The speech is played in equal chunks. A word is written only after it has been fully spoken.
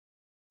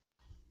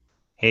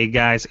Hey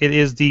guys, it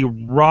is the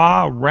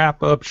Raw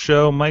wrap-up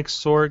show. Mike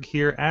Sorg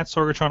here at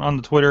Sorgatron on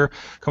the Twitter,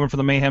 coming from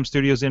the Mayhem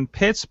Studios in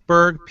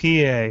Pittsburgh,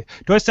 PA.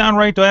 Do I sound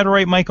right? Do I have the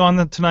right mic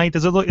on tonight?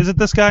 Is it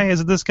this guy? Is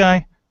it this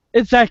guy?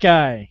 It's that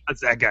guy. That's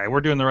that guy.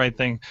 We're doing the right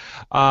thing.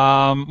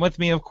 With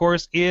me, of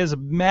course, is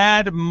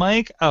Mad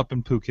Mike up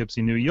in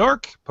Poughkeepsie, New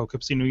York.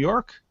 Poughkeepsie, New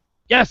York.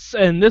 Yes,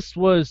 and this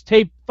was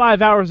taped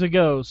 5 hours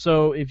ago,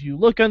 so if you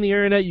look on the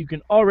internet, you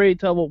can already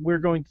tell what we're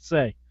going to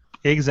say.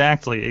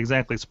 Exactly.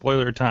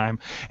 Spoiler time.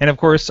 And of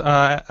course,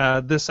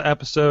 this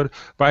episode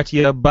brought to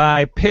you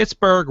by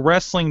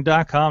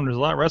PittsburghWrestling.com. There's a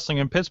lot of wrestling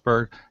in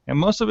Pittsburgh, and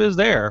most of it is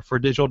there for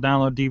digital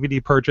download,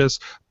 DVD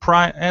purchase,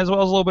 Prime, as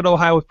well as a little bit of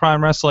Ohio with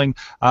Prime Wrestling.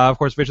 Of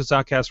course, Vicious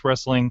Outcast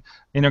Wrestling,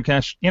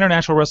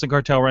 International Wrestling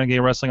Cartel,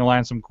 Renegade Wrestling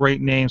Alliance, some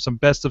great names, some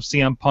best of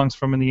CM Punks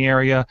from in the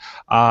area,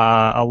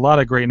 a lot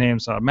of great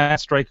names.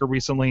 Matt Striker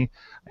recently,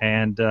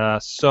 and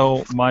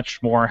so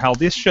much more. How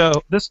this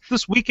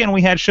weekend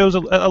we had shows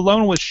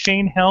alone with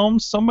Shane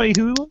Helms, somebody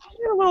who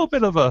had a little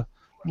bit of a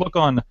look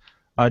on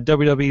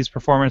WWE's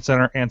Performance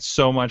Center, and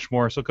so much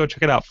more. So go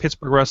check it out,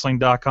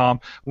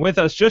 PittsburghWrestling.com. With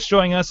us, just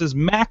joining us, is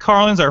Matt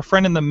Carlins, our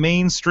friend in the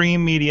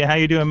mainstream media. How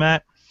you doing,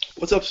 Matt?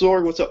 What's up,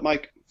 Sorg? What's up,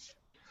 Mike?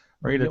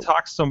 Ready to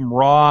talk some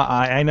Raw.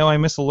 I know I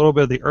missed a little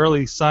bit of the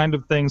early side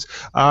of things.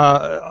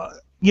 I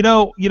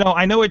know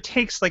it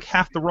takes like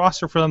half the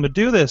roster for them to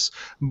do this,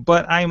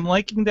 but I'm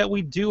liking that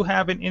we do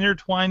have an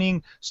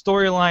intertwining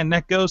storyline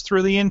that goes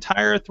through the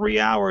entire 3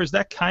 hours.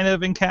 That kind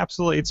of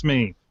encapsulates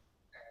me.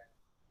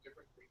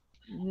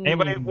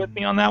 Anybody with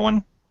me on that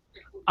one?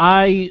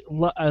 I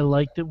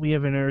like that we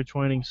have an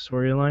intertwining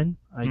storyline.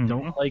 I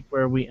don't like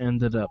where we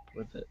ended up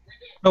with it.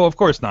 Oh, of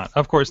course not.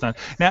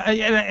 Now,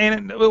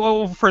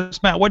 well,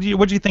 first, Matt, what do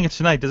you think of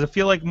tonight? Does it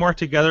feel like more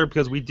together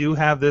because we do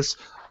have this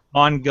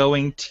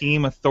ongoing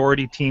Team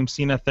Authority, Team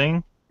Cena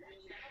thing?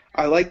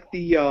 I like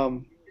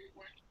the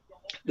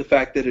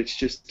fact that it's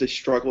just a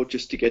struggle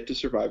just to get to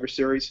Survivor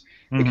Series.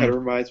 It kind of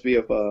reminds me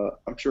of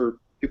I'm sure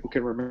people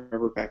can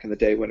remember back in the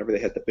day whenever they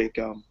had the big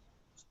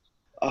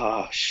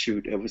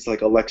it was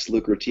like a Lex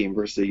Luger team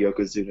versus the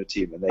Yokozuna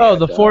team, and they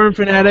the Foreign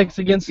Fanatics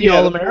against the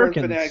All-Americans.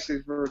 The Foreign Fanatics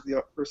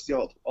versus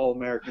the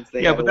All-Americans.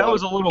 Yeah, but that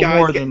was a little guys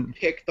more getting than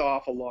picked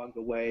off along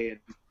the way.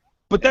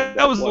 But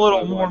that was a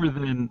little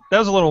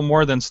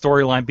more than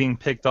storyline being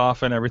picked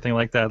off and everything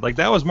like that. Like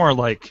that was more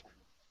like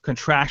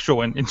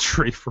contractual and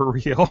injury for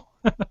real.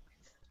 Do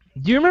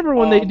you remember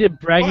when they did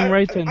bragging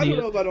rights on I don't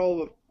know about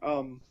all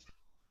of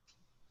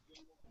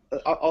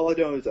all I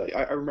know is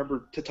I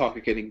remember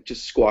Tatanka getting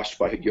just squashed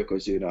by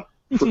Yokozuna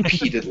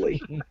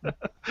repeatedly.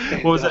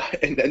 What was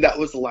that? And that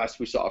was the last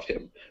we saw of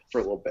him for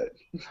a little bit.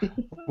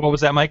 What was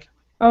that, Mike?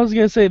 I was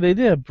gonna say they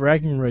did a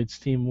bragging rights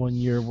team one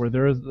year where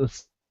the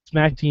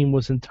Smack team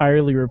was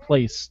entirely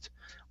replaced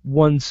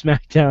one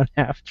SmackDown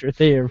after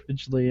they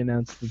originally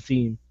announced the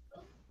team.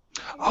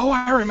 Oh,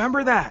 I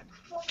remember that.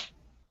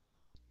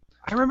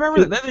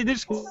 Then they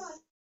just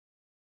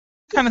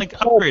kind of like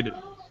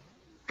upgraded.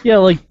 Yeah,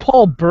 like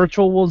Paul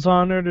Burchill was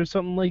on it or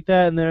something like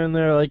that, and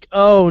they're like,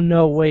 oh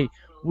no, wait,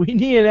 we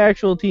need an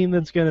actual team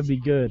that's gonna be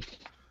good.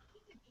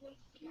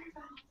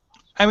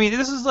 I mean,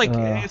 this is like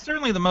it's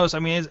certainly the most. I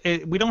mean,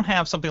 we don't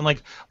have something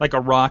like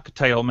a Rock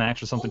title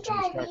match or something to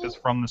distract us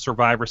from the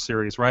Survivor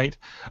Series, right?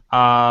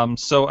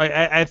 So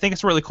I think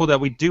it's really cool that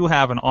we do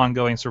have an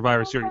ongoing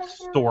Survivor Series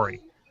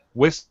story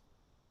with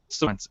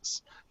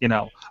sequences. You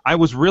know, I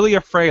was really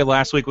afraid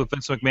last week with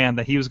Vince McMahon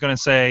that he was going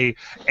to say,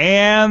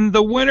 and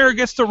the winner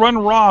gets to run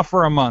Raw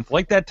for a month,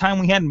 like that time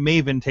we had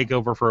Maven take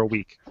over for a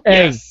week.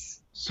 Hey,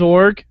 yes.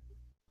 Sorg,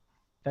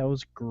 that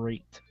was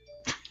great.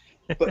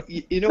 But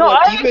you know no,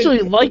 what? I actually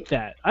like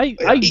that. I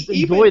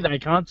enjoy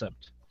that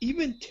concept.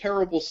 Even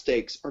terrible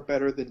stakes are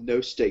better than no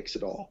stakes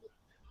at all.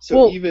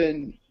 So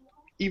even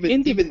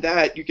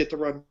that you get to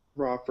run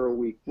Raw for a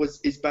week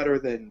is better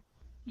than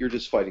you're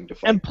just fighting to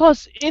fight. And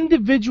plus,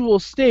 individual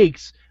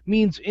stakes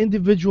means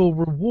individual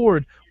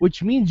reward,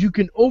 which means you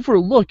can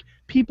overlook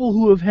people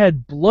who have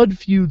had blood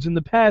feuds in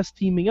the past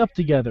teaming up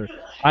together.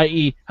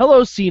 I.e.,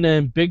 hello, Cena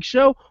and Big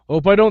Show.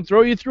 Hope I don't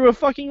throw you through a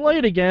fucking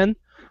light again.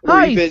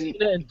 Hi,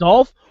 Cena and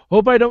Dolph.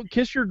 Hope I don't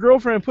kiss your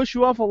girlfriend and push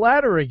you off a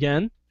ladder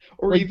again.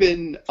 Or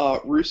even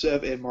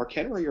Rusev and Mark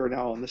Henry are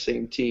now on the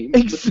same team.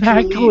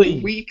 Exactly. Literally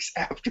weeks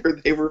after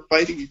they were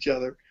fighting each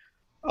other.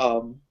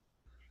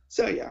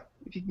 So yeah,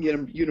 if you can get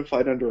them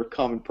unified under a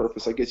common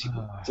purpose, I guess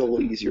it's a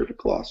little easier to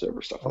gloss over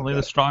stuff like that. Only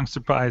the strong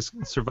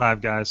survive,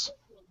 guys.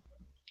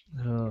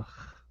 Ugh.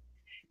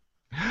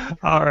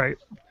 All right.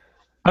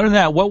 Other than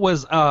that, what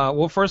was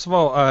well? First of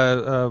all,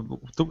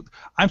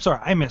 I'm sorry,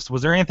 I missed.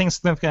 Was there anything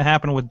significant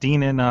happen with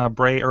Dean and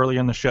Bray earlier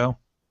in the show?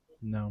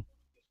 No,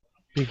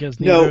 because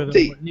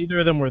neither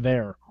of them were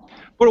there.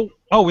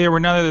 But, we were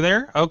neither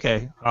there.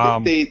 Okay.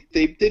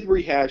 They did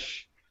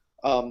rehash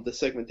the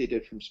segment they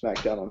did from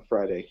SmackDown on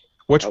Friday.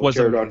 Which was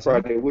on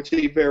Friday, which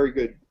is a very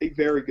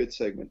good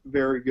segment,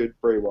 very good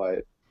Bray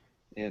Wyatt,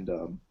 and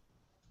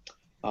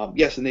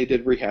yes, and they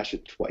did rehash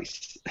it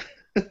twice.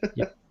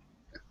 Yep.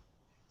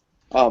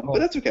 But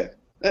that's okay.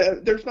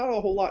 There's not a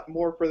whole lot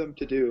more for them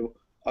to do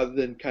other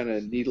than kind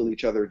of needle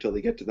each other until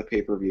they get to the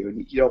pay-per-view.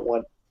 And you don't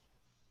want.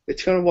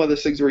 It's kind of one of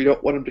those things where you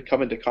don't want them to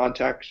come into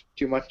contact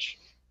too much.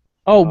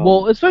 Oh,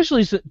 well,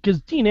 especially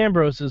because Dean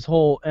Ambrose's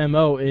whole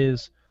MO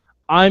is,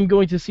 I'm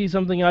going to see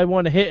something I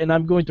want to hit, and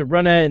I'm going to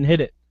run at it and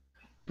hit it.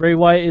 Bray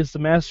Wyatt is the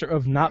master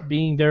of not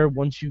being there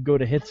once you go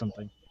to hit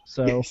something.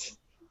 So Yes.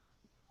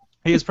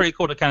 It's pretty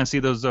cool to kind of see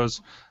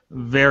those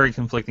very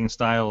conflicting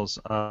styles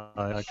kind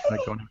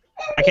of going.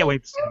 I can't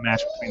wait to see the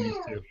match between these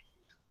two.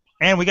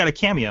 And we got a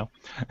cameo.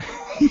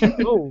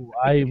 oh,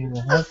 I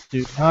will have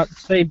to not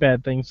say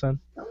bad things, son.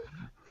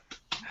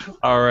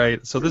 All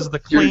right, so this is the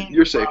clean.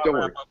 You're safe. Don't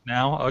worry. wrap-up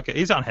now. Okay,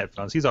 he's on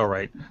headphones. He's all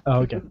right. Oh,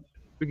 okay.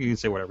 You can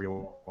say whatever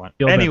you want.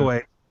 Feel better.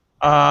 Anyway,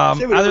 Say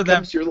whatever other than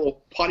comes to your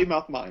little potty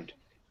mouth mind.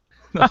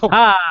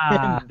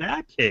 Ah, in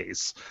that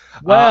case,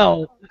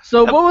 well,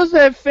 so what was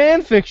that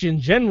fan fiction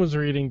Jen was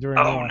reading during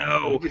oh Raw?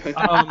 no.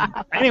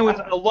 Anyways,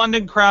 the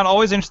London crowd,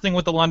 always interesting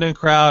with the London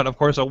crowd. Of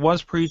course, it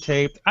was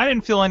pre-taped. I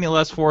didn't feel any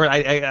less for it.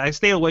 I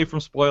stayed away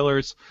from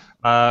spoilers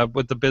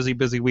with the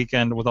busy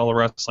weekend with all the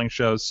wrestling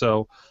shows.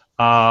 So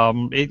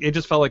it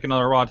just felt like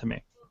another Raw to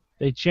me.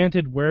 They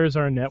chanted "Where's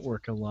our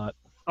network" a lot.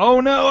 Oh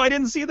no, I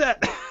didn't see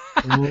that.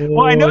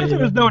 Well, I noticed there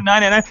was no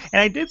 9.99,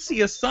 and I did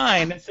see a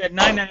sign that said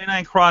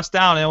 9.99 crossed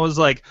down, and it was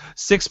like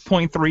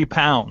 6.3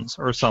 pounds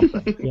or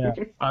something. Yeah.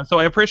 So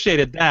I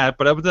appreciated that,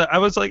 but I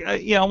was like,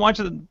 I'm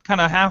watching,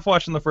 kind of half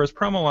watching the first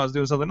promo while I was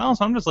doing something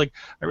else. I'm just like,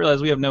 I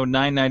realized we have no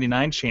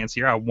 9.99 chance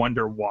here. I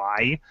wonder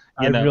why.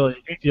 I really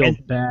feel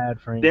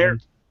bad for him.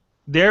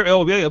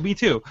 Oh yeah, me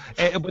too.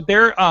 But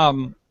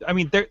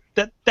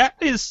that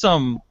is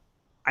some.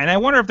 And I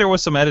wonder if there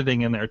was some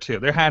editing in there, too.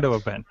 There had to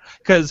have been.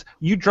 Because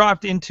you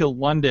dropped into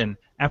London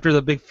after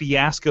the big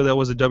fiasco that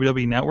was the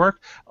WWE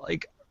Network.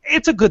 Like,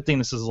 it's a good thing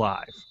this is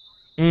live.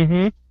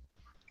 Mm-hmm.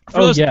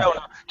 For those who don't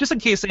know, just in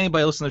case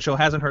anybody listening to the show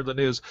hasn't heard the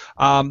news,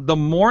 the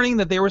morning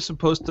that they were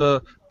supposed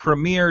to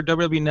premiere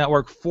WWE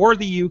Network for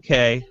the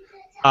UK,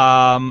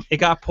 it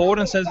got pulled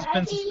and says it's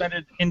been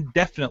suspended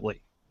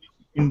indefinitely.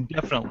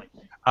 Indefinitely.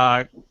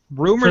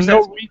 Rumors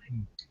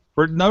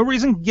for no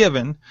reason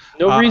given.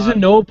 No reason,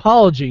 no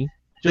apology.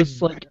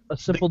 Just like a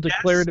simple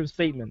declarative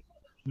statement.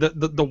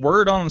 The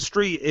word on the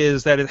street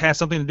is that it has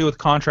something to do with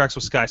contracts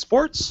with Sky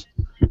Sports.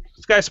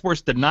 Sky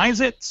Sports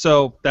denies it,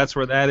 so that's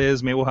where that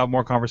is. Maybe we'll have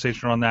more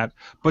conversation on that.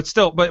 But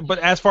still, but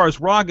as far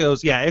as Raw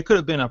goes, yeah, it could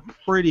have been a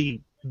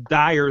pretty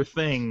dire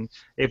thing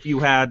if you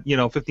had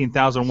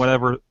 15,000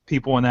 whatever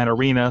people in that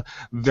arena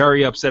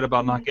very upset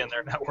about not getting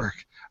their network.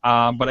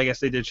 But I guess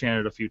they did chant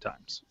it a few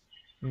times.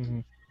 Mm-hmm.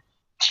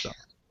 So.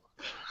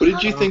 What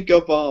did you think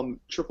of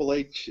Triple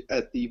H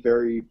at the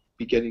very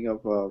beginning of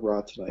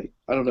Raw tonight?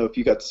 I don't know if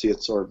you got to see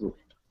it, Sword.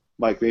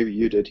 Mike, maybe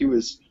you did. He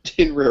was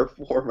in rare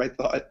form, I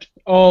thought.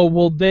 Oh,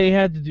 well, they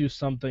had to do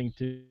something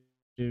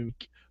to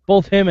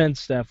both him and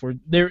Steph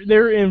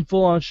they're in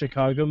full-on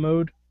Chicago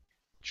mode,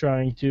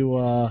 trying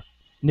to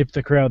nip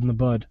the crowd in the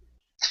bud.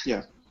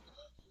 Yeah.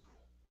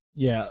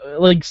 Yeah,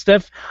 like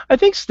Steph. I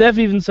think Steph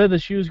even said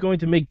that she was going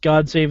to make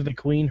 "God Save the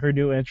Queen" her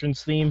new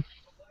entrance theme.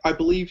 I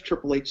believe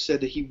Triple H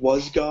said that he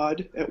was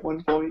God at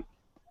one point.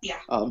 Yeah.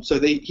 So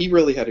he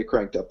really had it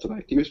cranked up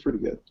tonight. He was pretty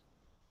good.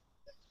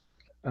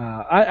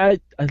 I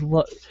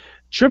love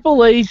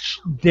Triple H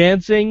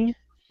dancing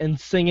and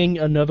singing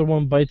 "Another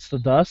One Bites the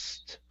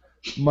Dust"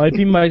 might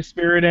be my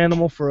spirit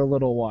animal for a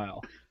little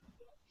while.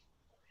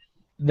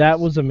 That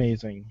was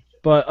amazing.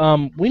 But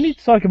we need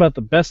to talk about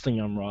the best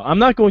thing on Raw. I'm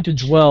not going to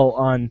dwell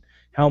on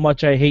how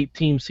much I hate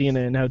Team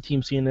Cena and how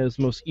Team Cena is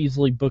the most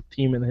easily booked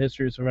team in the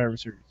history of Survivor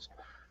Series.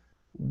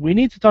 We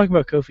need to talk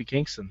about Kofi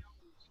Kingston.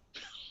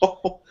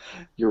 Oh,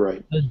 you're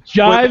right. The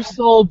Jive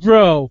Soul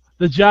Bro.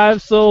 The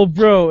Jive Soul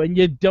Bro, and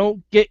you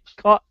don't get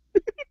caught.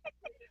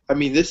 I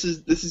mean, this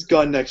is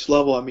gone next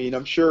level. I mean,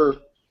 I'm sure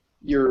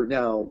you're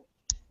now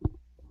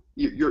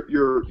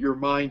your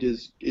mind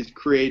is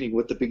creating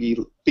what the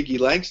Biggie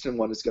Langston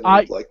one is going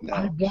to look like now.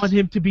 I want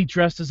him to be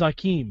dressed as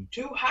Akeem.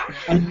 Too hot.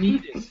 I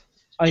need it.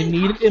 I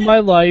need it in my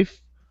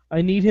life.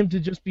 I need him to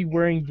just be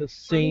wearing the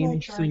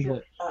same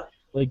singlet.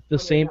 Like the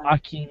same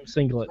Akeem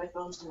singlet. My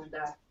phone's gonna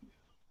die.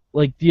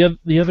 Like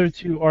the other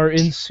two are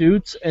in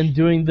suits and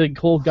doing the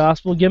whole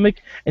gospel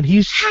gimmick, and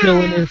he's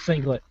still in his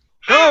singlet.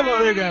 Oh,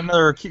 well, they got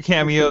another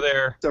cameo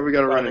there. So we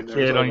got to run in there.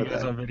 Kid Sorry on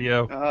about that.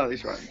 video. Ah,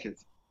 these running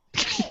kids.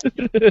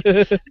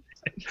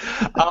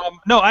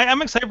 No,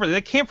 I'm excited for that.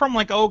 It came from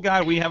like, oh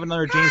god, we have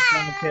another James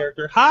Brown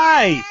character.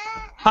 Hi.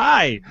 All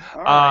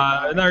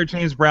right. Another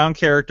James Brown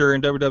character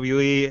in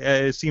WWE.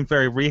 It seemed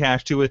very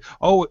rehashed to it.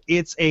 Oh,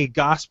 it's a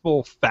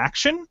gospel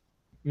faction.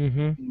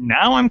 Mm-hmm.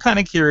 Now I'm kind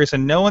of curious,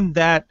 and knowing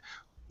that,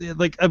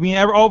 like, I mean,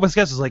 all of us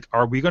guess is like,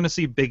 are we going to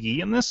see Big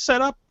E in this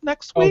setup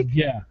next week? Oh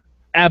yeah,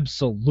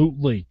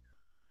 absolutely.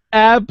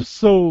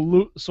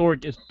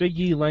 Sorg, if Big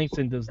E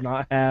Langston does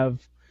not have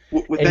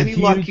With a any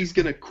luck, huge- he's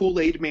going to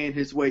Kool-Aid Man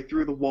his way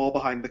through the wall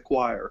behind the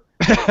choir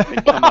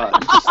and come out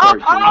and just start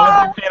doing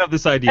I'm a big fan of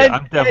this idea.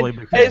 I'm definitely a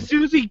big fan. As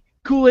soon as he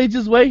Kool-Aid's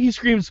his way, he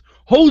screams,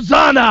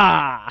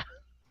 "Hosanna!"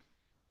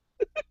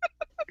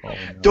 Oh, no.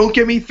 Don't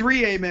give me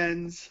 3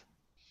 amens.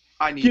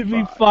 I need Give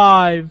me 5.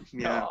 5.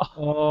 Yeah.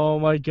 Oh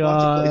my Lots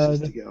of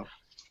places god. to go.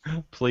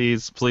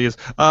 Please. The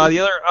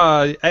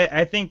other,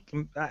 I think,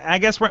 I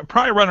guess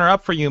probably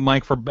runner-up for you,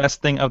 Mike, for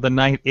best thing of the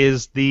night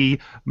is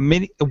the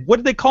mini. What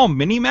did they call 'em?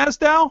 Mini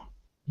Mazdow?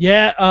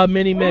 Yeah,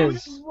 Mini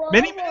Miz.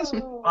 Mini Miz.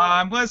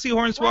 I'm glad to see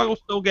Hornswoggle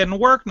still getting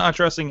work, not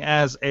dressing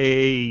as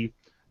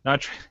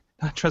not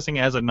dressing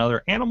as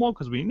another animal,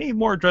 because we need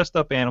more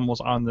dressed-up animals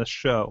on this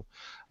show.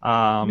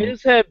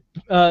 Miz had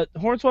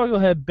Hornswoggle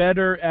had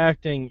better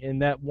acting in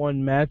that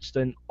one match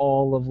than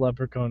all of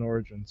Leprechaun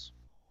Origins.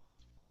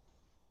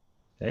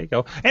 There you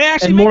go. And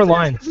actually, And more makes sense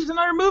lines. 'cause he's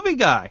another movie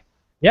guy.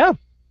 Yeah.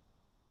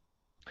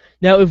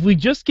 Now, if we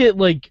just get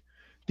like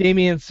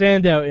Damian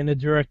Sandow in a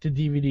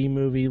direct-to-DVD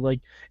movie, like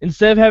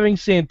instead of having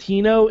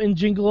Santino in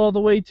Jingle All the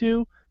Way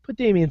 2, put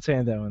Damian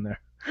Sandow in there.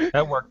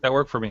 That worked. That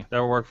worked for me.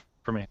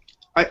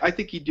 I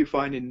think he'd do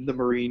fine in the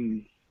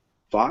Marine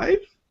 5.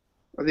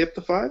 Are they up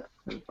to 5?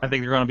 I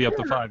think they're going to be up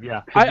to 5.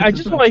 Yeah. I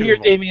just want to hear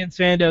Damian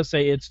Sandow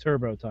say it's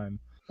turbo time.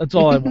 That's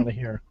all I want to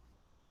hear.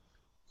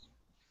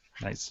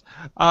 Nice.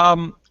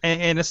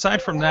 And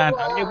aside from that,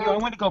 I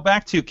want to go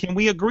back to, can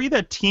we agree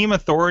that Team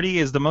Authority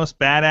is the most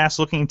badass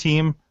looking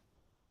team?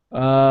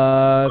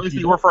 At least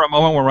they were for a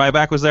moment when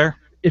Ryback was there.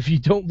 If you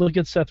don't look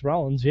at Seth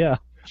Rollins, yeah.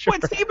 Sure.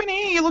 What, Stephen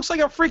E? He looks like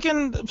a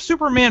freaking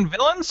Superman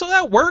villain, so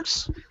that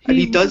works. And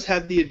he does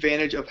have the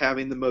advantage of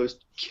having the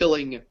most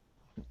killing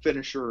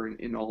finisher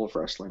in all of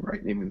wrestling, right?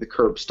 Namely, the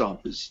curb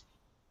stomp is.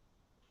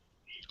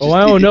 Oh,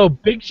 I don't know.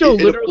 Big Show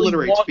it literally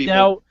obliterates walked people.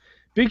 out.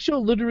 Big Show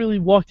literally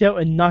walked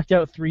out and knocked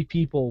out 3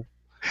 people.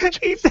 He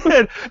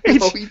did. He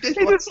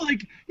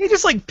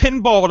just like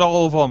pinballed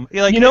all of them.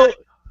 Like,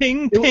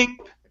 ping, ping.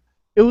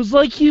 It was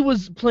like he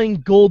was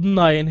playing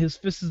GoldenEye and his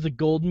fist is the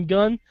golden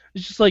gun.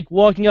 It's just like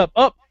walking up,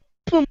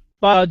 boom,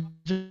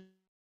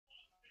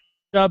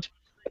 job.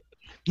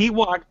 He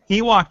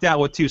walked out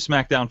with 2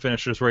 SmackDown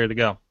finishers ready to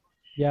go.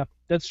 Yeah,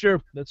 that's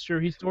true.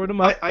 He stored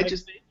them up. I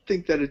just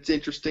think that it's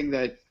interesting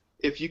that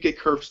if you get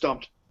curb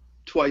stomped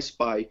twice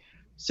by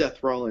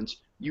Seth Rollins,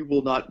 you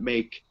will not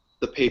make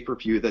the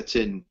pay-per-view that's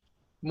in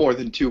more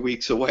than 2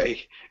 weeks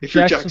away. If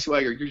you're Jack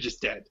Swagger, you're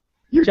just dead.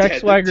 You're Jack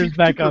dead. Swagger's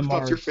back on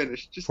Mars. You're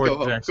finished. Just Poor go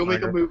home. Jack Go make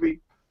Swagger. a movie.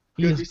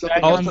 He's Go do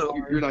something back else.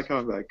 on You're not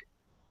coming back.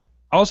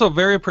 Also,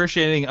 very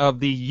appreciating of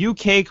the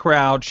UK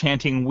crowd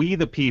chanting "We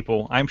the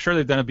People." I'm sure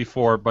they've done it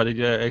before, but it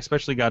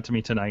especially got to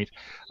me tonight.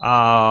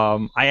 I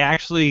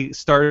actually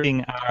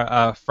starting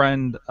a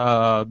friend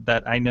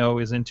that I know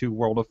is into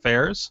world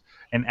affairs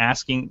and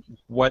asking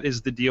what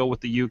is the deal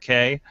with the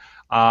UK.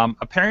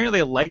 Apparently,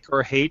 they like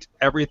or hate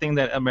everything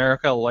that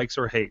America likes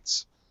or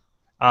hates,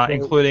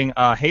 including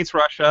hates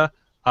Russia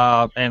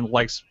and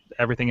likes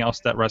everything else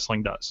that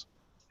wrestling does.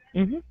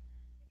 Mm-hmm.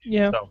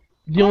 Yeah. So.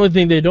 The only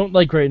thing they don't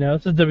like right now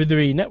is the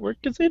WWE Network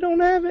because they don't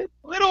have it.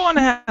 A little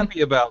unhappy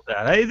about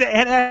that. It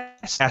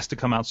has to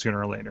come out sooner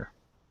or later.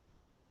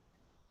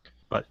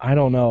 But I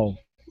don't know.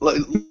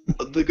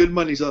 The good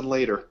money's on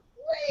later.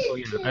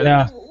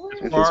 Yeah.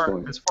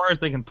 As far as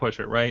they can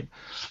push it, right?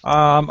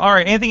 All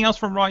right. Anything else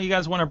from Raw you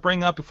guys want to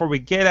bring up before we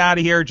get out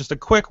of here? Just a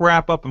quick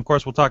wrap up. Of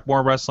course, we'll talk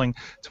more wrestling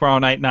tomorrow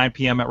night, 9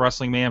 p.m. at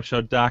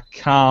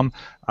WrestlingMayhemShow.com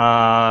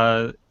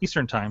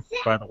Eastern time,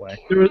 by the way.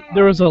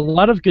 There was a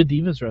lot of good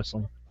Divas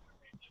wrestling.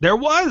 There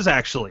was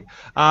actually.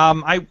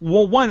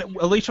 One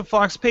Alicia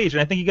Fox Page, and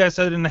I think you guys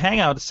said it in the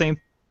Hangout the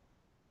same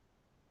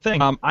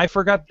thing. I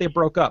forgot they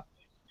broke up.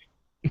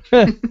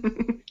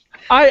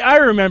 I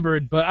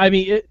remembered, but I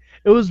mean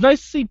it was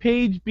nice to see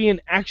Paige be an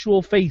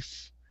actual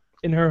face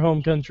in her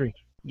home country.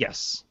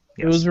 Yes.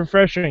 It was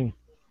refreshing.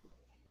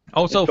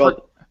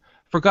 Also,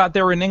 forgot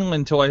they were in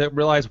England until I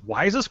realized,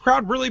 why is this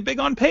crowd really big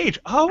on Paige?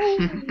 Oh.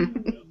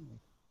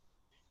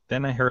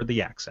 Then I heard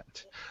the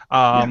accent.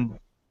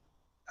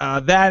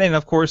 That and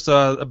of course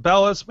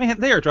Bella's, man,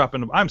 they are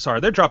dropping. I'm sorry,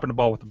 they're dropping the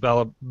ball with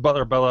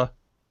the Bella.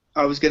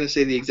 I was gonna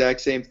say the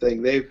exact same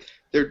thing.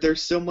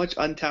 There's so much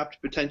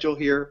untapped potential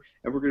here,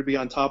 and we're gonna be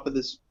on top of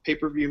this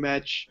pay-per-view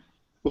match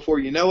before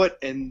you know it,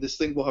 and this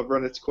thing will have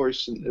run its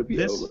course and it'll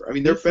be over. I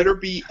mean, there better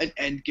be an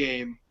end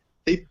game.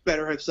 They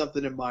better have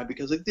something in mind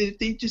because like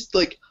they just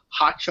like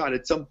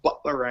hotshotted some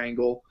Butler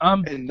angle,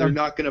 and they're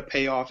not gonna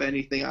pay off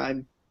anything.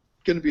 I'm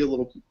gonna be a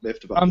little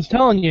miffed about. I'm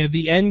telling you,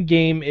 the end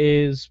game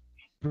is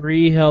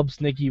Brie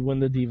helps Nikki win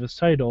the Divas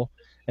title,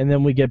 and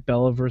then we get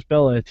Bella versus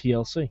Bella at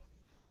TLC.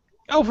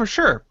 Oh, for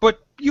sure.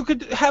 But you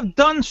could have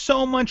done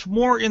so much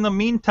more in the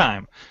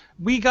meantime.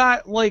 We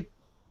got, like...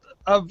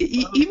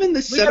 even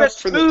the setup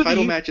for the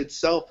title match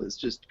itself is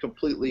just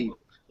completely...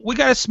 We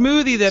got a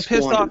Smoothie that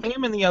pissed off squandered.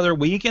 him in the other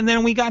week, and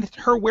then we got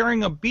her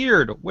wearing a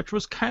beard, which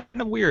was kind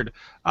of weird.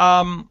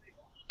 Kind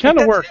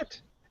of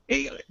worked.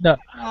 No.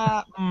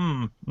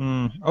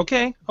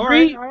 Okay. All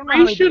right.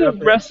 Brie should have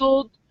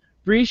wrestled...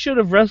 Brie should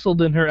have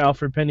wrestled in her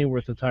Alfred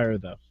Pennyworth attire,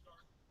 though.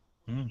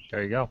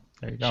 There you go.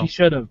 She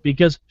should have,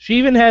 because she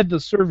even had the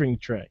serving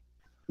tray.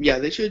 Yeah,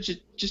 they should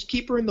just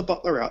keep her in the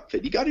Butler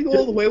outfit. You got to go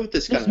all the way with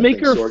this kind of make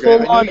thing, her Sorg.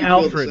 full-on I know you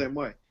Alfred. feel the same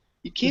way.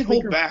 You can't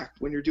hold back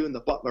when you're doing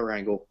the Butler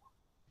angle.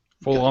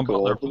 Full Gotta on go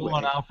Butler, all the full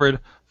on way. Alfred,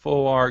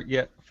 full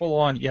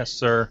on, yes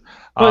sir.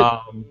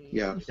 But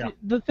Yeah.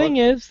 the thing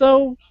is,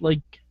 though,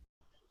 like,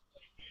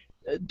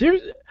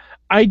 there's,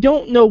 I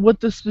don't know what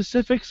the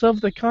specifics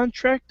of the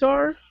contract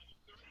are.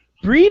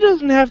 Bree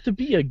doesn't have to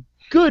be a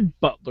good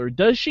butler,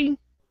 does she?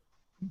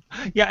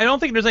 Yeah, I don't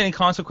think there's any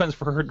consequence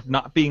for her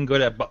not being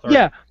good at Butler.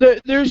 Yeah,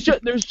 there's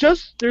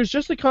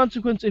just a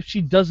consequence if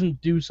she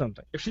doesn't do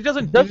something. If she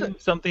doesn't do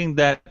Doesn't- something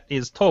that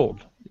is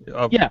told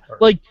of Yeah, her.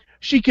 like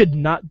she could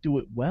not do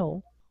it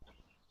well.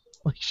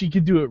 Like she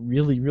could do it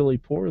really, really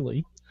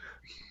poorly.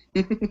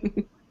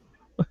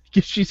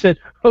 If she said,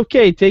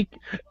 "Okay, take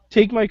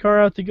my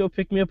car out to go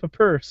pick me up a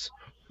purse."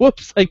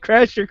 Whoops! I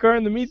crashed your car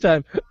in the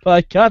meantime, but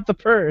I got the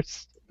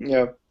purse.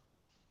 Yeah.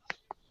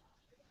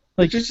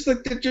 Like, Just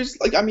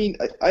like I mean,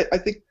 I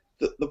think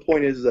the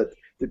point is that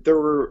there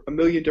were a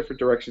million different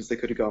directions they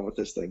could have gone with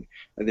this thing,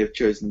 and they've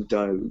chosen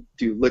to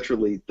do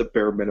literally the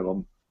bare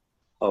minimum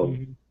of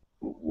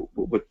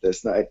with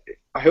this. And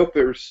I hope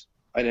there's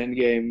an end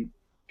game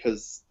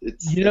because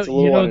it's a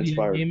little what the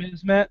uninspired. end game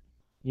is, Matt.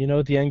 You know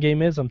what the end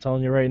game is? I'm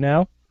telling you right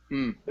now.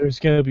 Hmm. There's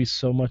gonna be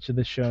so much of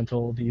this show on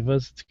Total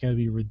Divas. It's gonna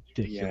be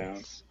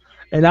ridiculous,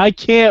 and I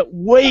can't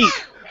wait.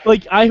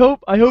 Like I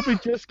hope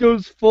it just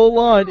goes full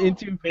on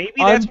into Maybe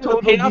that's I'm where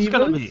the Total payoff's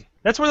gonna Divas. be.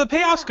 That's where the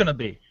payoff's gonna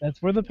be.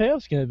 That's where the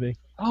payoff's gonna be.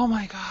 Oh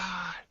my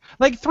god!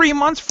 Like 3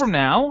 months from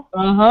now.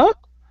 Uh-huh.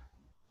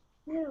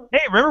 Hey,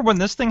 remember when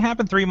this thing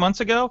happened 3 months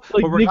ago?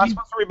 Like When we're not Nikki-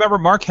 supposed to remember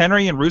Mark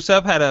Henry and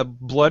Rusev had a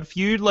blood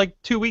feud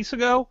like 2 weeks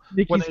ago?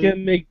 Nikki's gonna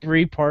make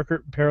Brie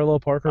Parallel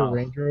Parker Oh.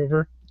 Range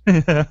Rover.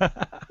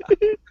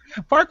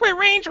 Parkway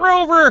Range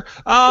Rover.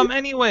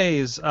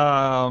 Anyways,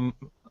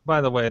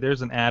 by the way,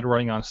 there's an ad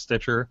running on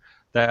Stitcher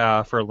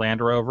that for Land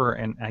Rover,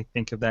 and I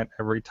think of that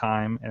every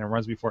time, and it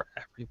runs before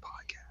every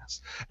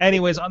podcast.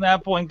 Anyways, on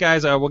that point,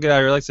 guys, we'll get out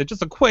of here. Like I said,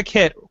 just a quick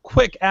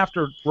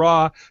after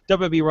Raw,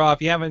 WWE Raw.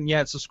 If you haven't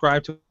yet,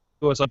 subscribe to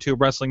us on YouTube,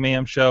 Wrestling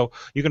Mayhem Show.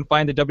 You can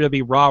find the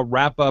WWE Raw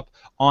wrap-up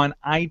on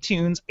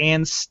iTunes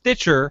and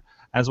Stitcher,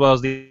 as well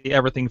as the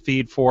everything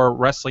feed for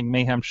Wrestling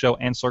Mayhem Show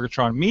and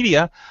Sorgatron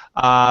Media.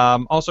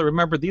 Also,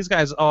 remember, these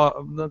guys,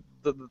 one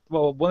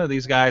of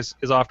these guys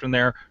is often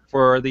there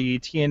for the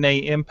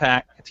TNA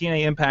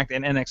Impact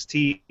and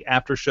NXT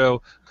after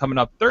show coming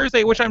up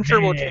Thursday, which I'm sure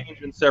will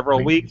change in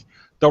several weeks.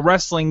 The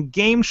Wrestling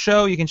Game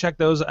Show, you can check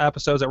those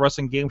episodes at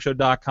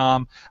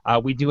WrestlingGameShow.com.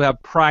 We do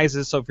have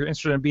prizes, so if you're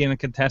interested in being a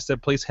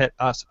contestant, please hit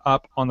us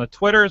up on the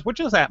Twitters, which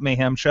is at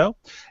Mayhem Show.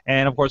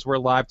 And, of course, we're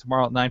live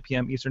tomorrow at 9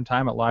 p.m. Eastern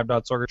Time at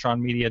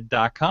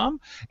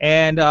live.sorgatronmedia.com.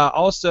 And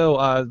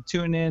also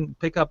tune in,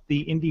 pick up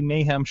the Indie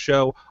Mayhem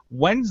Show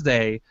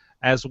Wednesday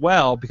as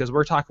well, because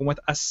we're talking with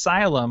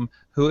Asylum,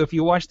 who, if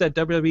you watch that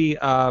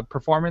WWE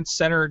Performance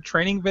Center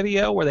training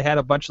video where they had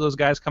a bunch of those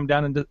guys come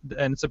down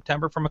in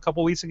September from a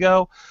couple weeks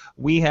ago,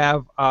 we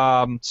have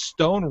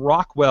Stone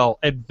Rockwell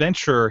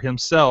adventurer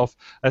himself,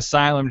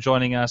 Asylum,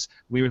 joining us.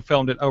 We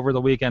filmed it over the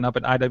weekend up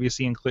at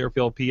IWC in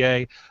Clearfield,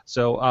 PA.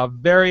 So a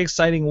very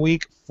exciting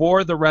week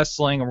for the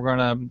wrestling, and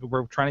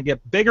we're trying to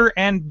get bigger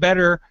and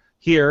better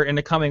here in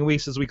the coming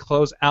weeks as we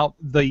close out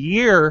the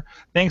year.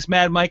 Thanks,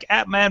 Mad Mike,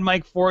 at Mad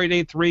Mike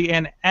 4883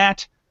 and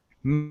at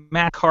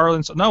Matt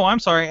Carlin. No, I'm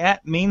sorry,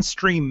 at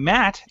Mainstream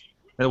Matt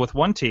with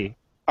one T.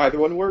 Either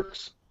one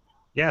works.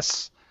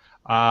 Yes.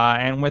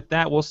 And with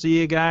that, we'll see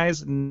you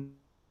guys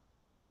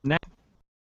next.